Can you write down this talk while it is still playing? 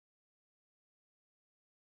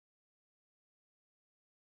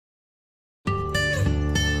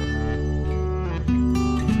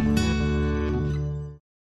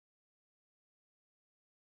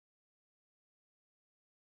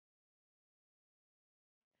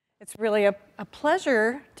It's really a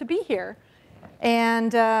pleasure to be here.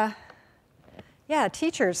 And yeah,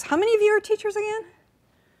 teachers. How many of you are teachers again?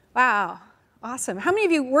 Wow, awesome. How many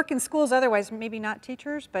of you work in schools otherwise, maybe not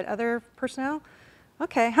teachers, but other personnel?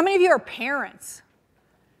 Okay, how many of you are parents?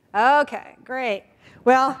 Okay, great.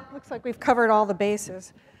 Well, looks like we've covered all the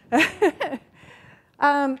bases.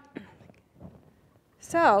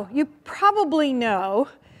 So you probably know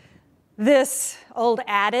this old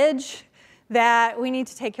adage that we need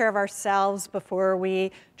to take care of ourselves before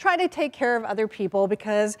we try to take care of other people,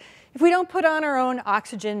 because if we don't put on our own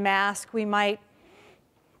oxygen mask, we might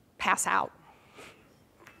pass out.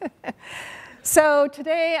 So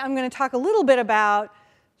today I'm going to talk a little bit about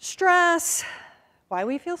stress, why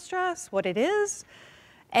we feel stress, what it is,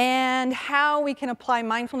 and how we can apply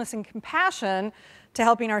mindfulness and compassion to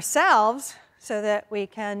helping ourselves so that we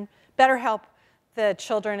can better help the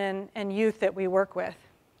children and youth that we work with.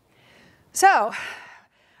 So,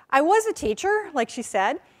 I was a teacher, like she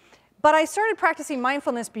said, but I started practicing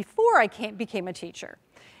mindfulness before I became a teacher.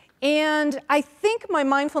 And I think my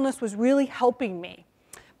mindfulness was really helping me,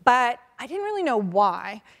 but I didn't really know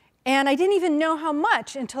why. And I didn't even know how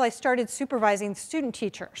much until I started supervising student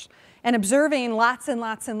teachers and observing lots and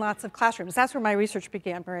lots and lots of classrooms. That's where my research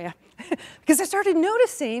began, Maria. Because I started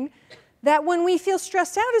noticing that when we feel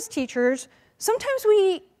stressed out as teachers, sometimes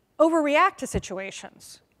we overreact to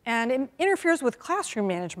situations. And it interferes with classroom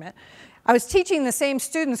management. I was teaching the same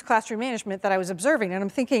students classroom management that I was observing, and I'm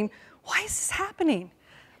thinking, why is this happening?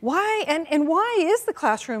 Why, and why is the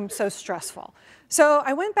classroom so stressful? So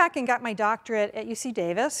I went back and got my doctorate at UC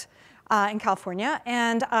Davis in California,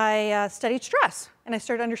 and I studied stress, and I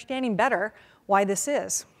started understanding better why this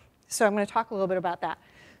is. So I'm going to talk a little bit about that.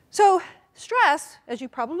 So stress, as you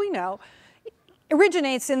probably know,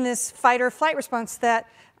 originates in this fight or flight response that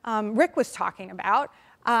Rick was talking about.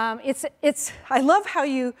 I love how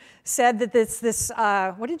you said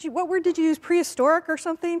that what word did you use, prehistoric or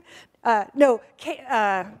something? No,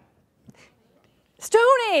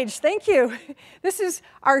 Stone Age, thank you. This is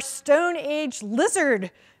our Stone Age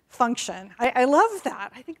lizard function. I love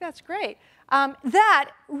that, I think that's great.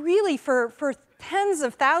 That really for tens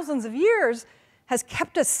of thousands of years has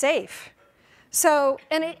kept us safe. So,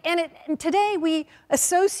 and today we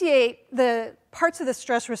associate the parts of the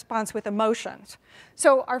stress response with emotions.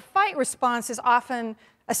 So our fight response is often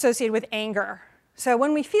associated with anger. So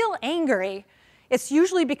when we feel angry, it's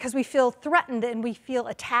usually because we feel threatened and we feel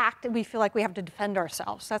attacked and we feel like we have to defend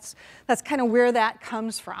ourselves. That's kind of where that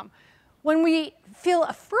comes from. When we feel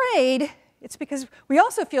afraid, it's because we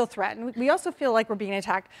also feel threatened. We also feel like we're being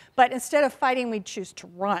attacked, but instead of fighting, we choose to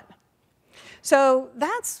run. So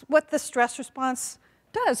that's what the stress response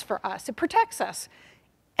does for us. It protects us.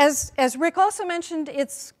 As Rick also mentioned,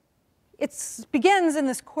 it begins in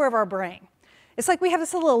this core of our brain. It's like we have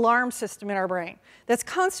this little alarm system in our brain that's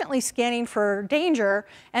constantly scanning for danger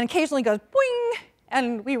and occasionally goes boing,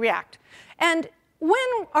 and we react. And when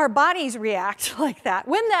our bodies react like that,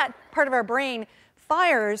 when that part of our brain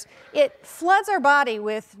fires, it floods our body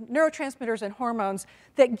with neurotransmitters and hormones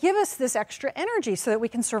that give us this extra energy so that we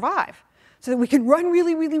can survive. So that we can run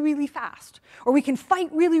really, really, really fast, or we can fight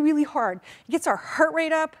really, really hard. It gets our heart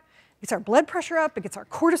rate up, it gets our blood pressure up, it gets our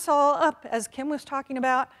cortisol up, as Kim was talking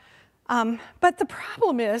about. But the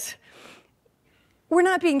problem is, we're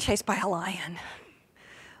not being chased by a lion,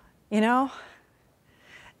 you know?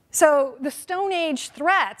 So the Stone Age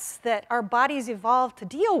threats that our bodies evolved to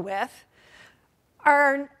deal with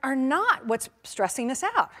are not what's stressing us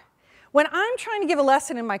out. When I'm trying to give a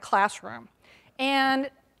lesson in my classroom, and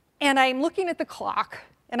I'm looking at the clock,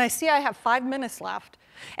 and I see I have 5 minutes left,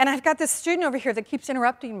 and I've got this student over here that keeps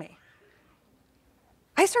interrupting me,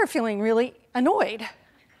 I start feeling really annoyed.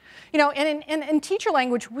 You know, and in teacher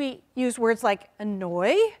language, we use words like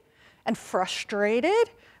annoy and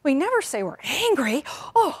frustrated. We never say we're angry.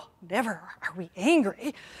 Oh, never are we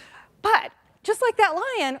angry. But just like that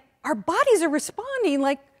lion, our bodies are responding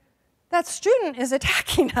like that student is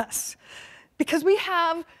attacking us because we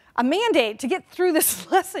have a mandate to get through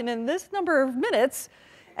this lesson in this number of minutes,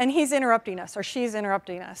 and he's interrupting us or she's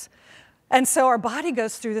interrupting us. And so our body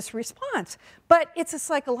goes through this response. But it's a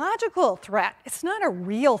psychological threat. It's not a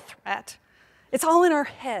real threat. It's all in our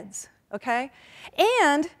heads, okay?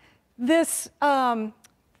 And this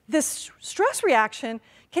stress reaction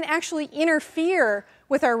can actually interfere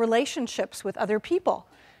with our relationships with other people,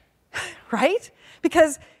 right?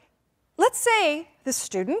 Because let's say this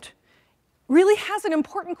student really has an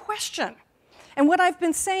important question, and what I've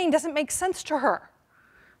been saying doesn't make sense to her,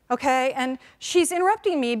 okay? And she's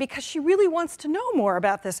interrupting me because she really wants to know more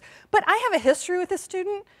about this. But I have a history with this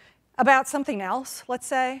student about something else, let's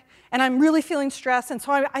say, and I'm really feeling stressed, and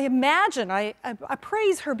so I imagine, I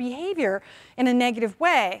praise her behavior in a negative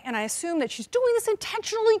way, and I assume that she's doing this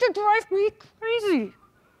intentionally to drive me crazy.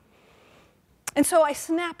 And so I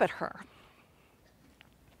snap at her.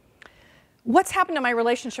 What's happened to my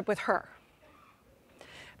relationship with her?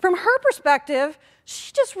 From her perspective,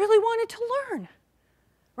 she just really wanted to learn,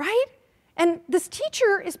 right? And this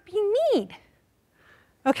teacher is being mean.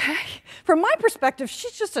 Okay? From my perspective,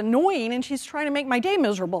 she's just annoying and she's trying to make my day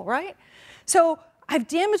miserable, right? So I've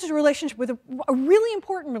damaged a relationship with a really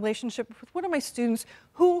important relationship with one of my students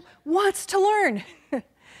who wants to learn.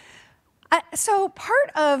 So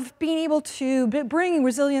part of being able to bring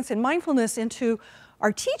resilience and mindfulness into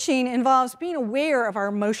our teaching involves being aware of our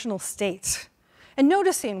emotional states and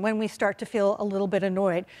noticing when we start to feel a little bit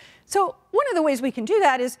annoyed. So one of the ways we can do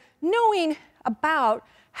that is knowing about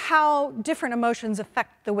how different emotions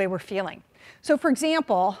affect the way we're feeling. So for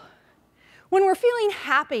example, when we're feeling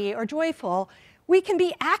happy or joyful, we can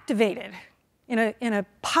be activated in a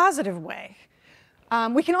positive way.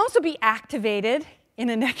 We can also be activated in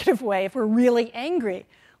a negative way if we're really angry,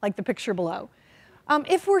 like the picture below.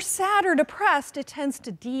 If we're sad or depressed, it tends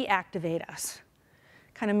to deactivate us,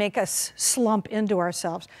 kind of make us slump into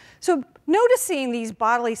ourselves. So noticing these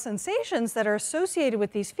bodily sensations that are associated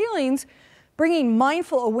with these feelings, bringing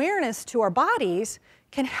mindful awareness to our bodies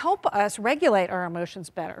can help us regulate our emotions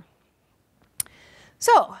better.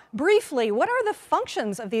 So, briefly, what are the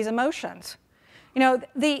functions of these emotions? You know,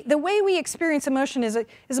 the way we experience emotion is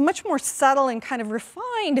a much more subtle and kind of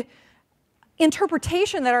refined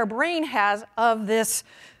interpretation that our brain has of this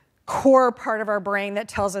core part of our brain that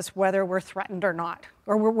tells us whether we're threatened or not,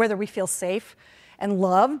 or whether we feel safe and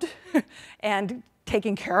loved and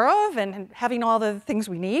taken care of and having all the things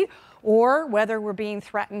we need, or whether we're being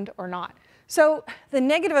threatened or not. So the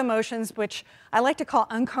negative emotions, which I like to call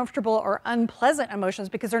uncomfortable or unpleasant emotions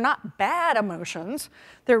because they're not bad emotions,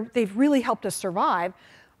 they've really helped us survive.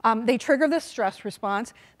 They trigger the stress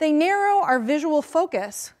response. They narrow our visual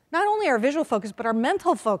focus, not only our visual focus, but our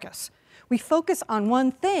mental focus. We focus on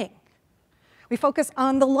one thing. We focus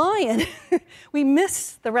on the lion. We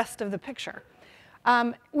miss the rest of the picture.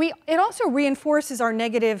 It also reinforces our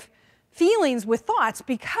negative feelings with thoughts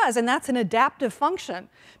because, and that's an adaptive function,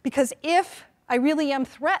 because if I really am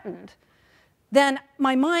threatened, then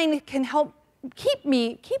my mind can help keep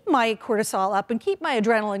my cortisol up and keep my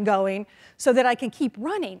adrenaline going so that I can keep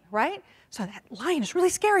running, right? So that lion is really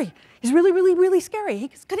scary. He's really, really, really scary.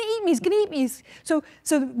 He's gonna eat me, he's gonna eat me. So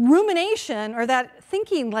rumination, or that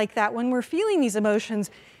thinking like that when we're feeling these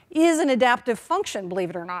emotions, is an adaptive function, believe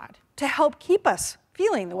it or not, to help keep us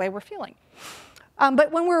feeling the way we're feeling.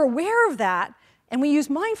 But when we're aware of that and we use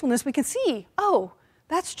mindfulness, we can see, oh,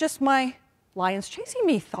 that's just my lion's chasing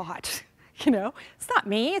me thought. You know, it's not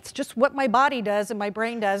me, it's just what my body does and my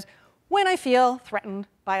brain does when I feel threatened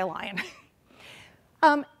by a lion.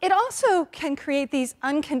 It also can create these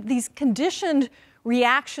conditioned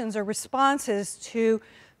reactions or responses to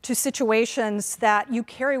situations that you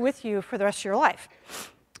carry with you for the rest of your life.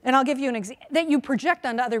 And I'll give you an example that you project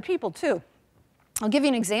onto other people too. I'll give you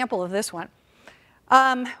an example of this one.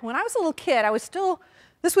 When I was a little kid,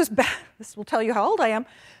 this will tell you how old I am.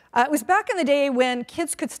 It was back in the day when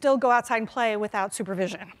kids could still go outside and play without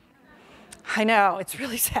supervision. I know, it's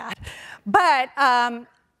really sad. But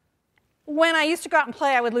when I used to go out and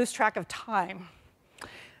play, I would lose track of time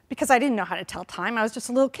because I didn't know how to tell time. I was just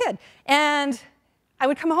a little kid. And I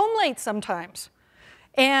would come home late sometimes.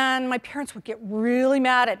 And my parents would get really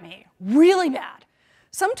mad at me, really mad.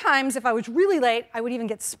 Sometimes, if I was really late, I would even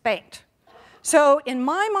get spanked. So in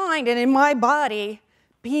my mind and in my body,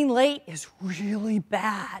 being late is really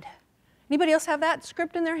bad. Anybody else have that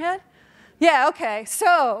script in their head? Yeah, okay.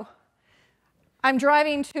 So I'm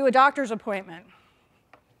driving to a doctor's appointment.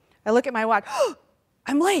 I look at my watch. Oh,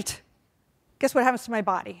 I'm late. Guess what happens to my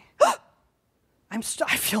body? Oh, I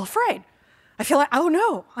feel afraid. I feel like, oh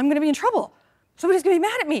no, I'm going to be in trouble. Somebody's going to be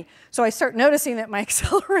mad at me. So I start noticing that my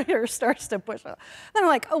accelerator starts to push up. Then I'm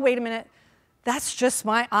like, oh, wait a minute. That's just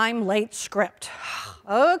my I'm late script.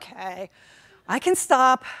 Okay, I can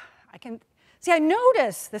stop. I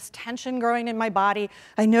notice this tension growing in my body.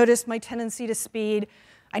 I notice my tendency to speed.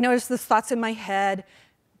 I notice the thoughts in my head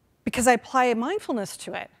because I apply mindfulness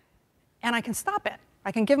to it. And I can stop it.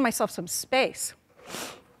 I can give myself some space.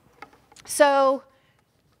 So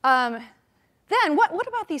then what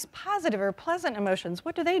about these positive or pleasant emotions?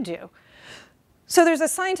 What do they do? So there's a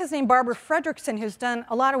scientist named Barbara Fredrickson who's done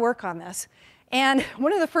a lot of work on this. And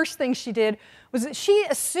one of the first things she did was that she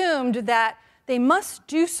assumed that they must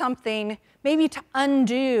do something maybe to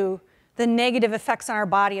undo the negative effects on our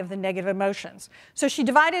body of the negative emotions. So she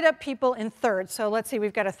divided up people in thirds. So let's see,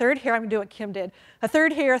 we've got a third here. I'm going to do what Kim did. A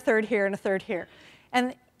third here, and a third here.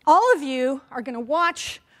 And all of you are going to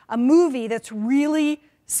watch a movie that's really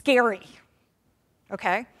scary,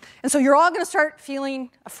 okay? And so you're all going to start feeling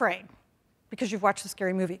afraid because you've watched a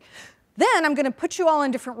scary movie. Then I'm going to put you all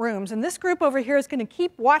in different rooms, and this group over here is going to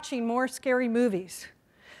keep watching more scary movies.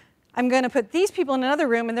 I'm going to put these people in another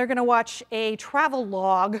room, and they're going to watch a travel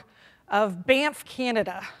log of Banff,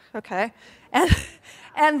 Canada, okay?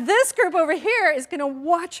 And this group over here is going to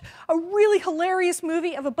watch a really hilarious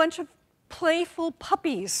movie of a bunch of playful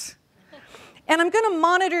puppies. And I'm going to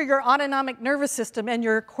monitor your autonomic nervous system and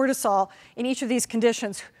your cortisol in each of these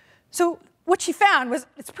conditions. So what she found was,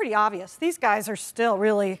 it's pretty obvious. These guys are still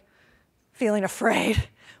really feeling afraid.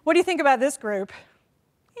 What do you think about this group?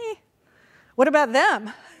 What about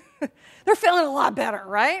them? They're feeling a lot better,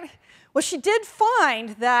 right? Well, she did find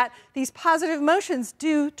that these positive emotions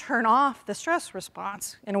do turn off the stress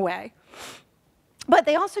response in a way. But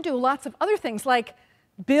they also do lots of other things, like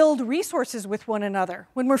build resources with one another.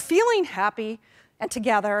 When we're feeling happy and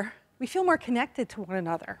together, we feel more connected to one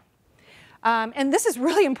another. And this is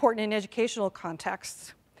really important in educational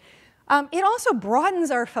contexts. It also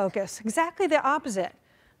broadens our focus, exactly the opposite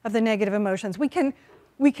of the negative emotions. We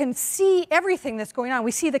can see everything that's going on.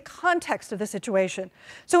 We see the context of the situation.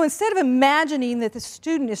 So instead of imagining that the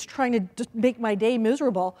student is trying to make my day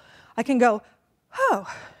miserable, I can go,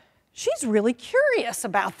 oh, she's really curious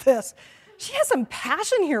about this. She has some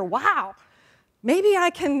passion here. Wow. Maybe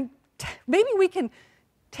we can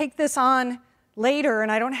take this on later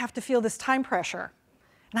and I don't have to feel this time pressure.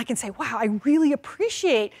 And I can say, wow, I really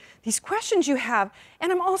appreciate these questions you have.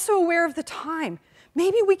 And I'm also aware of the time.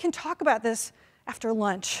 Maybe we can talk about this after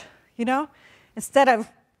lunch, you know, instead of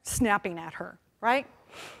snapping at her, right?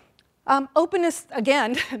 Openness,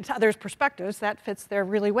 again, to others' perspectives, that fits there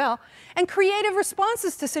really well. And creative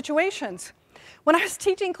responses to situations. When I was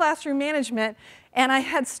teaching classroom management and I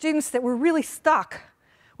had students that were really stuck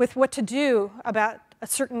with what to do about a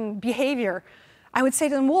certain behavior, I would say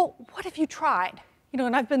to them, well, what have you tried? You know,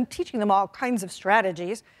 and I've been teaching them all kinds of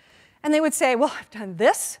strategies. And they would say, well, I've done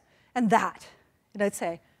this and that. And I'd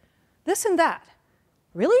say, this and that.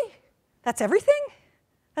 Really? That's everything?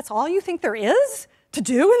 That's all you think there is to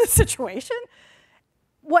do in this situation?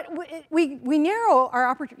 We narrow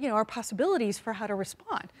our possibilities for how to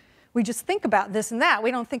respond. We just think about this and that.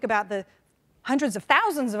 We don't think about the hundreds of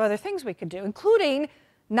thousands of other things we could do, including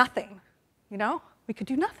nothing. You know, we could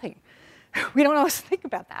do nothing. We don't always think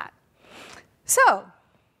about that. So,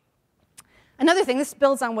 another thing, this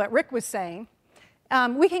builds on what Rick was saying.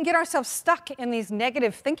 We can get ourselves stuck in these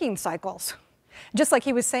negative thinking cycles. Just like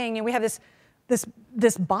he was saying, you know, we have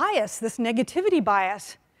this bias, this negativity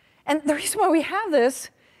bias. And the reason why we have this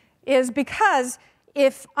is because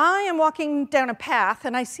if I am walking down a path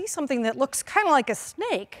and I see something that looks kind of like a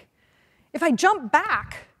snake, if I jump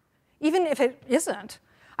back, even if it isn't,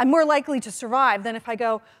 I'm more likely to survive than if I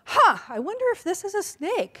go, I wonder if this is a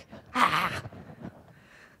snake.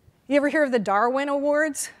 You ever hear of the Darwin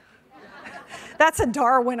Awards? That's a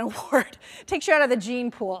Darwin Award. Takes you out of the gene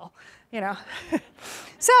pool, you know.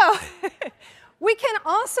 So we can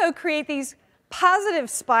also create these positive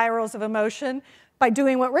spirals of emotion by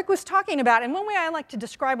doing what Rick was talking about. And one way I like to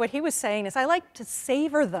describe what he was saying is I like to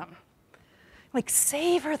savor them. Like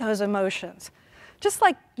savor those emotions. Just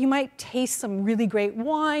like you might taste some really great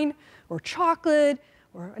wine or chocolate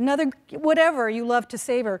or another, whatever you love to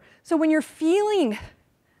savor. So when you're feeling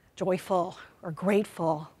joyful or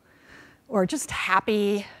grateful or just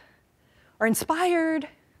happy or inspired,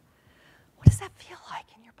 what does that feel like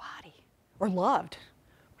in your body? Or loved?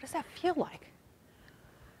 What does that feel like?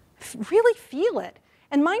 Really feel it.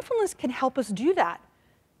 And mindfulness can help us do that.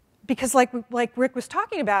 Because like Rick was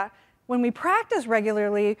talking about, when we practice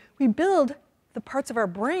regularly, we build the parts of our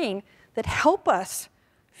brain that help us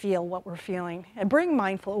feel what we're feeling and bring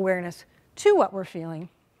mindful awareness to what we're feeling.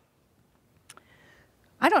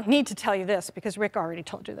 I don't need to tell you this because Rick already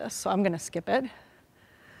told you this, so I'm going to skip it.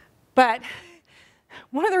 But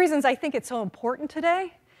one of the reasons I think it's so important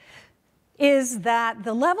today is that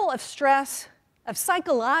the level of stress, of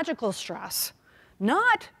psychological stress,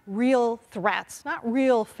 not real threats, not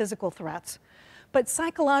real physical threats, but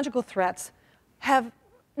psychological threats have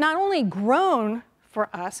not only grown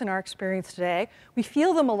for us in our experience today, we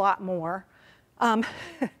feel them a lot more,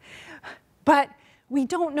 but we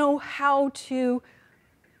don't know how to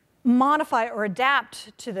modify or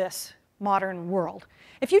adapt to this modern world.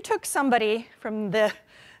 If you took somebody from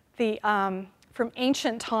from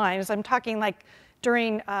ancient times, I'm talking like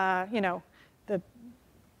during the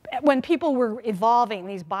when people were evolving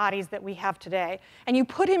these bodies that we have today, and you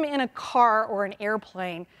put him in a car or an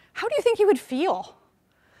airplane, how do you think he would feel?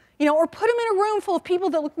 You know, or put him in a room full of people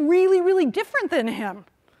that look really, really different than him.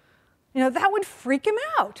 You know, that would freak him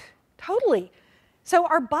out, totally. So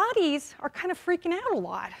our bodies are kind of freaking out a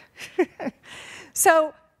lot.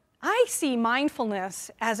 So I see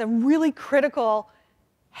mindfulness as a really critical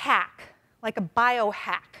hack, like a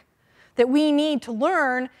biohack, that we need to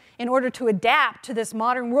learn in order to adapt to this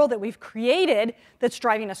modern world that we've created that's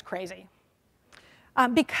driving us crazy.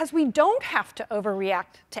 Because we don't have to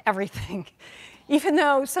overreact to everything, even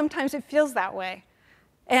though sometimes it feels that way.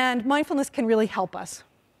 And mindfulness can really help us.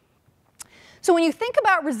 So when you think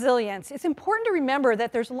about resilience, it's important to remember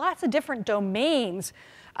that there's lots of different domains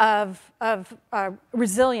of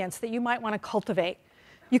resilience that you might want to cultivate.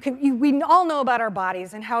 We all know about our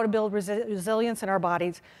bodies and how to build resilience in our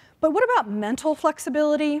bodies. But what about mental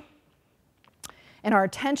flexibility and our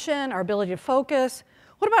attention, our ability to focus?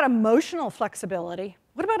 What about emotional flexibility?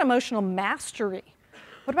 What about emotional mastery?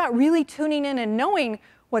 What about really tuning in and knowing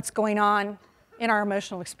what's going on in our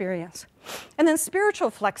emotional experience? And then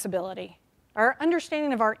spiritual flexibility, our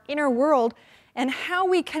understanding of our inner world and how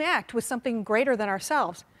we connect with something greater than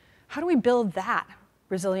ourselves. How do we build that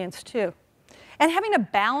resilience too? And having a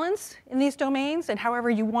balance in these domains, and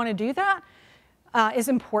however you want to do that, is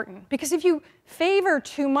important. Because if you favor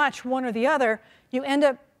too much one or the other, you end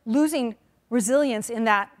up losing resilience in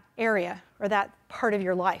that area or that part of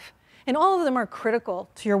your life. And all of them are critical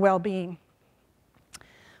to your well-being.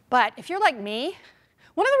 But if you're like me,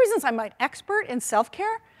 one of the reasons I'm an expert in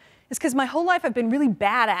self-care is because my whole life I've been really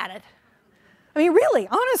bad at it. I mean, really,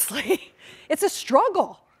 honestly, it's a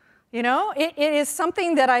struggle. You know, it is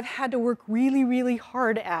something that I've had to work really, really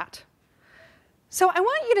hard at. So I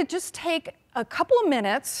want you to just take a couple of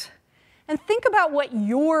minutes and think about what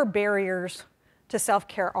your barriers to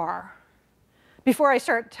self-care are before I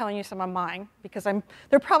start telling you some of mine, because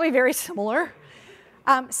they're probably very similar.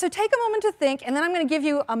 So take a moment to think, and then I'm going to give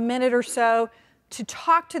you a minute or so to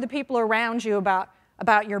talk to the people around you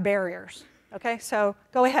about your barriers. Okay, so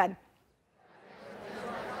go ahead.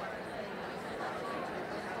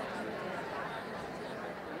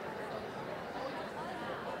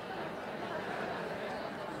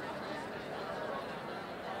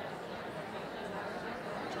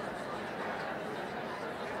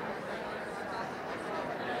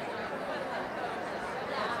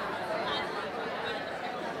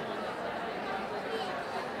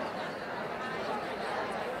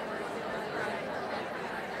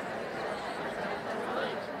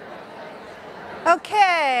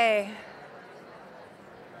 Okay.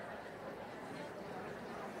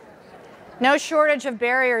 No shortage of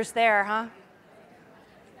barriers there, huh?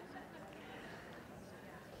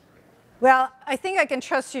 Well, I think I can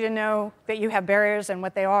trust you to know that you have barriers and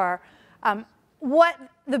what they are.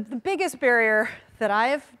 The biggest barrier that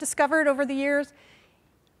I've discovered over the years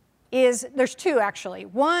is, there's two actually.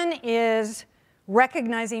 One is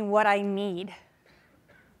recognizing what I need.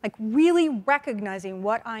 Like really recognizing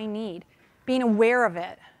what I need. Being aware of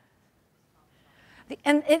it.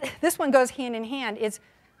 And this one goes hand in hand. It's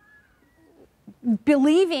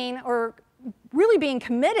believing or really being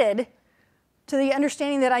committed to the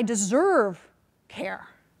understanding that I deserve care.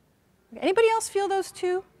 Anybody else feel those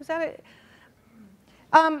two? Is that it?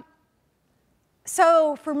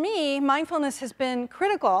 So for me, mindfulness has been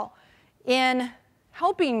critical in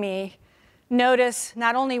helping me notice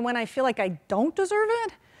not only when I feel like I don't deserve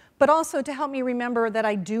it, but also to help me remember that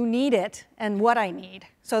I do need it and what I need.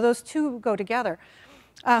 So those two go together.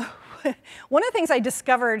 One of the things I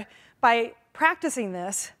discovered by practicing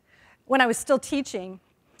this when I was still teaching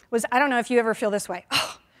was, I don't know if you ever feel this way,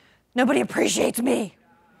 oh, nobody appreciates me.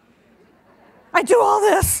 I do all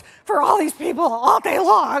this for all these people all day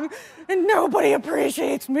long, and nobody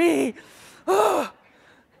appreciates me. Oh,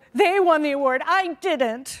 they won the award, I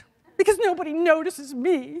didn't, because nobody notices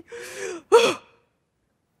me. Oh.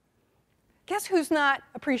 Guess who's not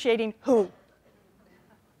appreciating who?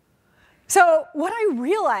 So what I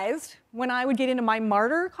realized when I would get into my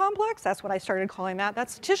martyr complex, that's what I started calling that,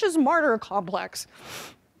 that's Tisha's martyr complex.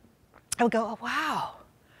 I would go, oh, wow,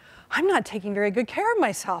 I'm not taking very good care of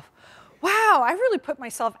myself. Wow, I really put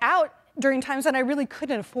myself out during times that I really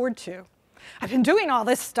couldn't afford to. I've been doing all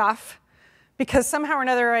this stuff because somehow or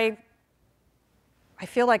another I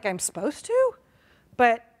feel like I'm supposed to,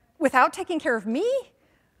 but without taking care of me,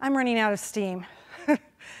 I'm running out of steam.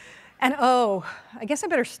 And oh, I guess I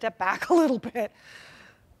better step back a little bit.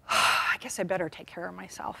 I guess I better take care of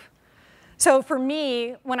myself. So for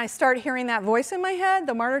me, when I start hearing that voice in my head,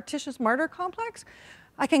 the Tisha's martyr complex,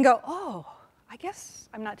 I can go, oh, I guess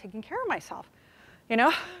I'm not taking care of myself. you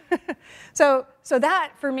know? So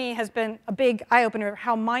that, for me, has been a big eye-opener,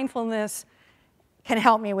 how mindfulness can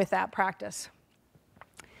help me with that practice.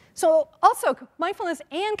 So also, mindfulness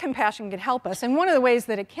and compassion can help us, and one of the ways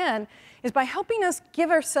that it can is by helping us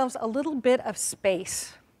give ourselves a little bit of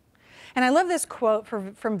space. And I love this quote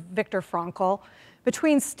from Viktor Frankl: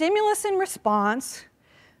 "Between stimulus and response,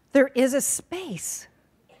 there is a space.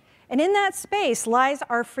 And in that space lies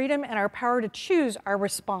our freedom and our power to choose our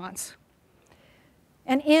response.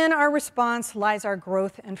 And in our response lies our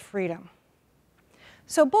growth and freedom."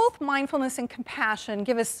 So both mindfulness and compassion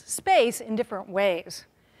give us space in different ways.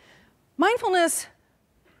 Mindfulness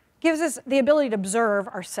gives us the ability to observe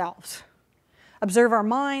ourselves, observe our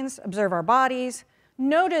minds, observe our bodies,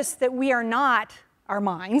 notice that we are not our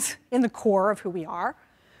minds in the core of who we are,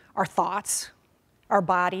 our thoughts, our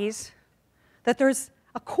bodies, that there's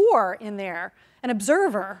a core in there, an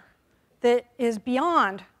observer that is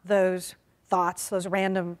beyond those thoughts, those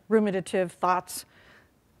random ruminative thoughts,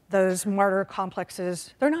 those martyr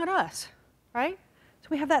complexes. They're not us, right? So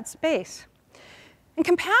we have that space. And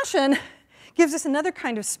compassion gives us another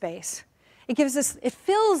kind of space. It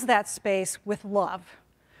fills that space with love,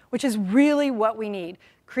 which is really what we need.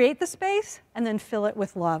 Create the space and then fill it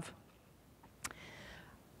with love.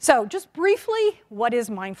 So just briefly, what is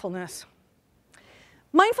mindfulness?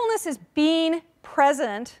 Mindfulness is being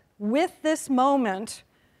present with this moment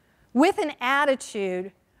with an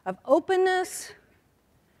attitude of openness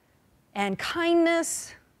and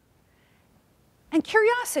kindness and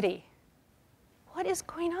curiosity. What is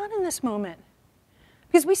going on in this moment?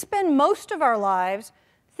 Because we spend most of our lives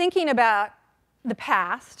thinking about the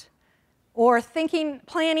past or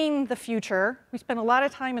planning the future. We spend a lot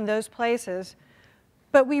of time in those places,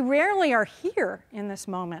 but we rarely are here in this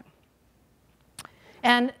moment.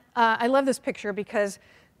 And I love this picture because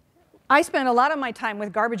I spend a lot of my time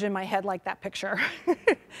with garbage in my head, like that picture.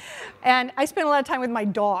 And I spend a lot of time with my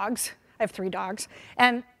dogs. I have 3 dogs.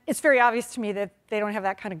 And it's very obvious to me that they don't have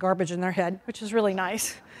that kind of garbage in their head, which is really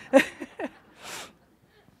nice.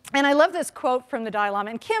 And I love this quote from the Dalai Lama.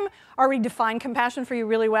 And Kim already defined compassion for you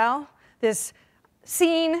really well. This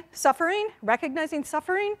seeing suffering, recognizing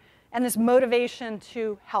suffering, and this motivation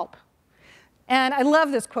to help. And I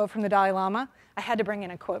love this quote from the Dalai Lama. I had to bring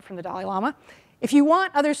in a quote from the Dalai Lama. "If you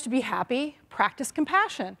want others to be happy, practice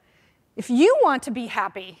compassion. If you want to be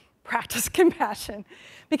happy, practice compassion.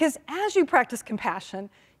 Because as you practice compassion,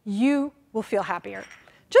 you will feel happier."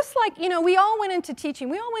 Just like, we all went into teaching,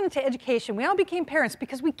 we all went into education, we all became parents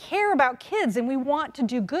because we care about kids and we want to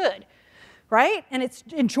do good, right? And it's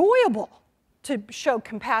enjoyable to show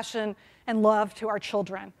compassion and love to our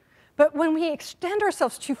children. But when we extend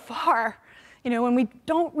ourselves too far, when we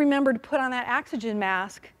don't remember to put on that oxygen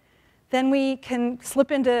mask, then we can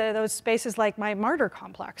slip into those spaces like my martyr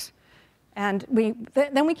complex. And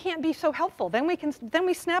then we can't be so helpful. Then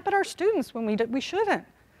we snap at our students when we shouldn't.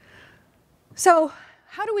 So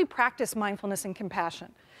how do we practice mindfulness and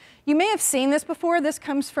compassion? You may have seen this before. This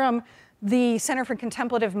comes from the Center for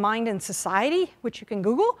Contemplative Mind and Society, which you can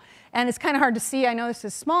Google. And it's kind of hard to see. I know this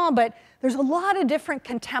is small, but there's a lot of different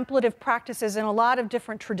contemplative practices in a lot of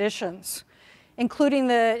different traditions, including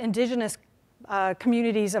the indigenous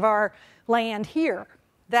communities of our land here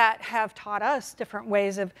that have taught us different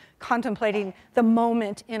ways of contemplating the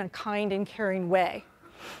moment in a kind and caring way.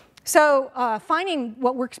 So finding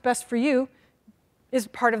what works best for you is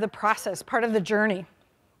part of the process, part of the journey.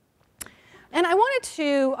 And I wanted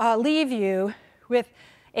to leave you with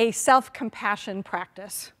a self-compassion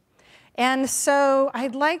practice. And so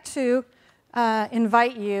I'd like to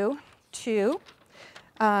invite you to,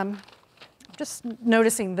 just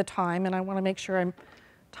noticing the time, and I want to make sure I'm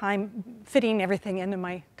fitting everything into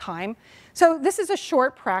my time. So this is a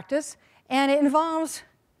short practice, and it involves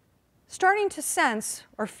starting to sense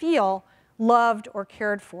or feel loved or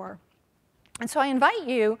cared for. And so I invite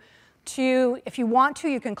you to, if you want to,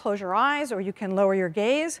 you can close your eyes or you can lower your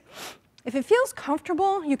gaze. If it feels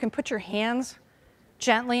comfortable, you can put your hands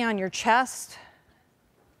gently on your chest.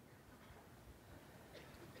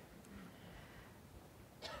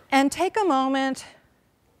 And take a moment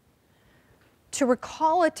to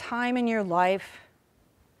recall a time in your life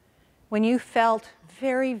when you felt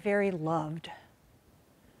very, very loved.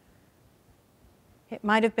 It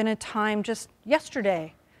might have been a time just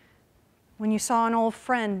yesterday when you saw an old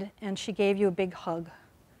friend and she gave you a big hug.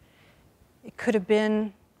 It could have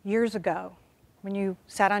been years ago when you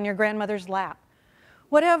sat on your grandmother's lap.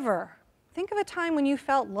 Whatever. Think of a time when you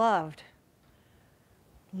felt loved.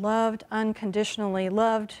 Loved unconditionally,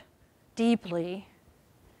 loved deeply.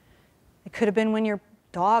 It could have been when your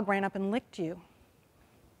dog ran up and licked you.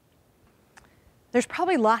 There's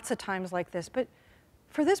probably lots of times like this, but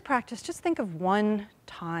for this practice, just think of one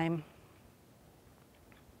time.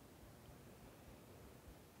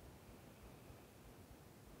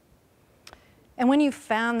 And when you've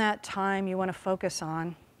found that time you want to focus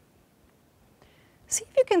on, see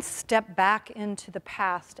if you can step back into the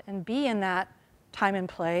past and be in that time and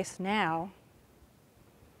place now.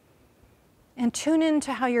 And tune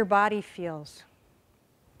into how your body feels.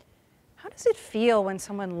 How does it feel when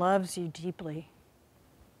someone loves you deeply?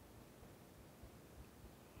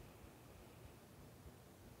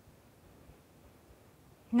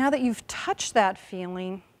 Now that you've touched that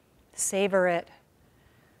feeling, savor it.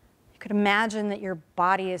 You could imagine that your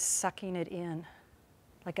body is sucking it in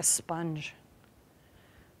like a sponge.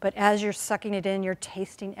 But as you're sucking it in, you're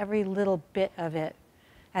tasting every little bit of it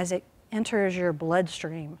as it enters your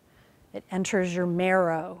bloodstream. It enters your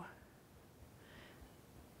marrow,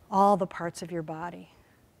 all the parts of your body.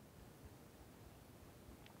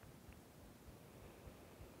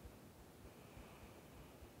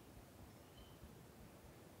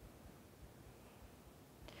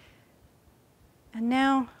 And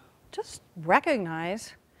now, just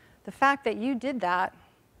recognize the fact that you did that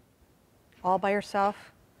all by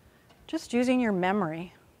yourself, just using your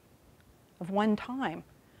memory of one time.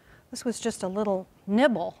 This was just a little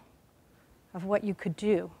nibble of what you could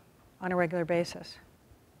do on a regular basis.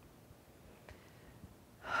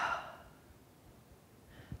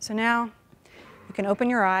 So now you can open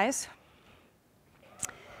your eyes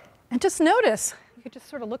and just notice. You could just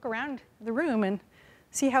sort of look around the room and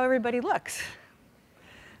see how everybody looks.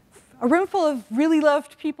 A room full of really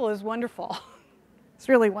loved people is wonderful. It's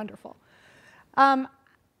really wonderful. I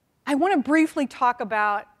want to briefly talk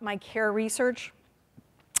about my care research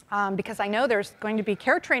because I know there's going to be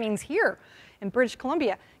care trainings here in British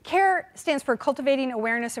Columbia. CARE stands for Cultivating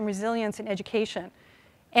Awareness and Resilience in Education.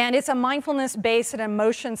 And it's a mindfulness-based and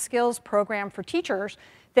emotion skills program for teachers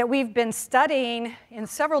that we've been studying in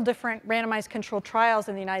several different randomized controlled trials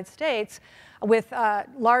in the United States with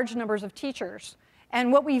large numbers of teachers.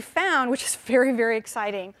 And what we found, which is very, very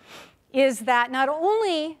exciting, is that not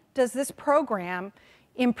only does this program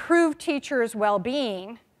improve teachers'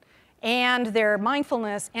 well-being and their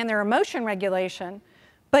mindfulness and their emotion regulation,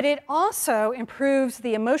 but it also improves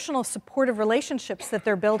the emotional supportive relationships that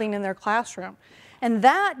they're building in their classroom. And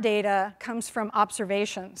that data comes from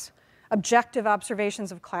observations, objective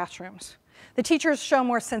observations of classrooms. The teachers show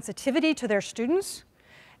more sensitivity to their students,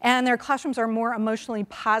 and their classrooms are more emotionally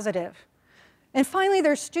positive. And finally,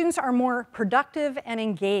 their students are more productive and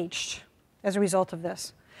engaged as a result of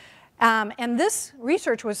this. And this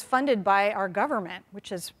research was funded by our government,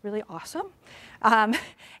 which is really awesome.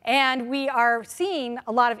 And we are seeing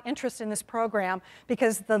a lot of interest in this program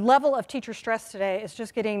because the level of teacher stress today is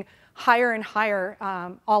just getting higher and higher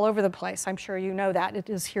all over the place. I'm sure you know that. It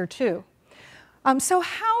is here too. So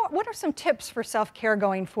what are some tips for self-care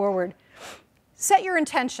going forward? Set your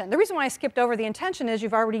intention. The reason why I skipped over the intention is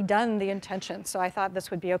you've already done the intention, so I thought this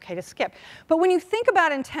would be okay to skip. But when you think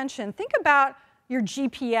about intention, think about your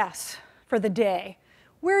GPS for the day.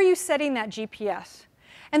 Where are you setting that GPS?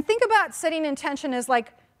 And think about setting intention as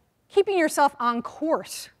like keeping yourself on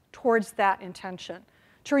course towards that intention,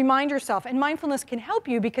 to remind yourself. And mindfulness can help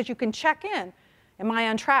you because you can check in. Am I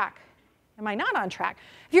on track? Am I not on track?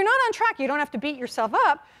 If you're not on track, you don't have to beat yourself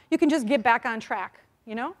up. You can just get back on track,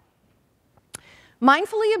 you know?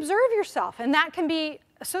 Mindfully observe yourself, and that can be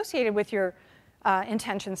associated with your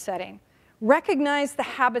intention setting. Recognize the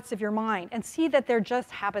habits of your mind and see that they're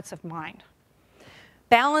just habits of mind.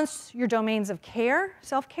 Balance your domains of care,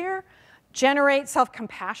 self-care. Generate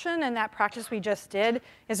self-compassion, and that practice we just did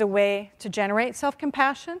is a way to generate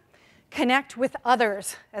self-compassion. Connect with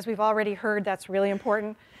others. As we've already heard, that's really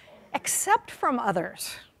important. Accept from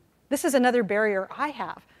others. This is another barrier I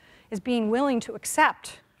have, is being willing to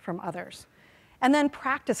accept from others. And then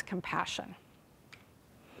practice compassion.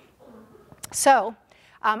 So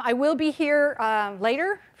I will be here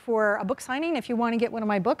later for a book signing if you want to get one of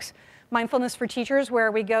my books, Mindfulness for Teachers,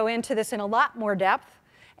 where we go into this in a lot more depth.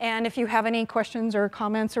 And if you have any questions or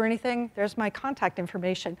comments or anything, there's my contact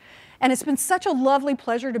information. And it's been such a lovely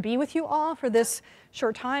pleasure to be with you all for this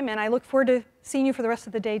short time, and I look forward to seeing you for the rest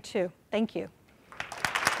of the day too. Thank you.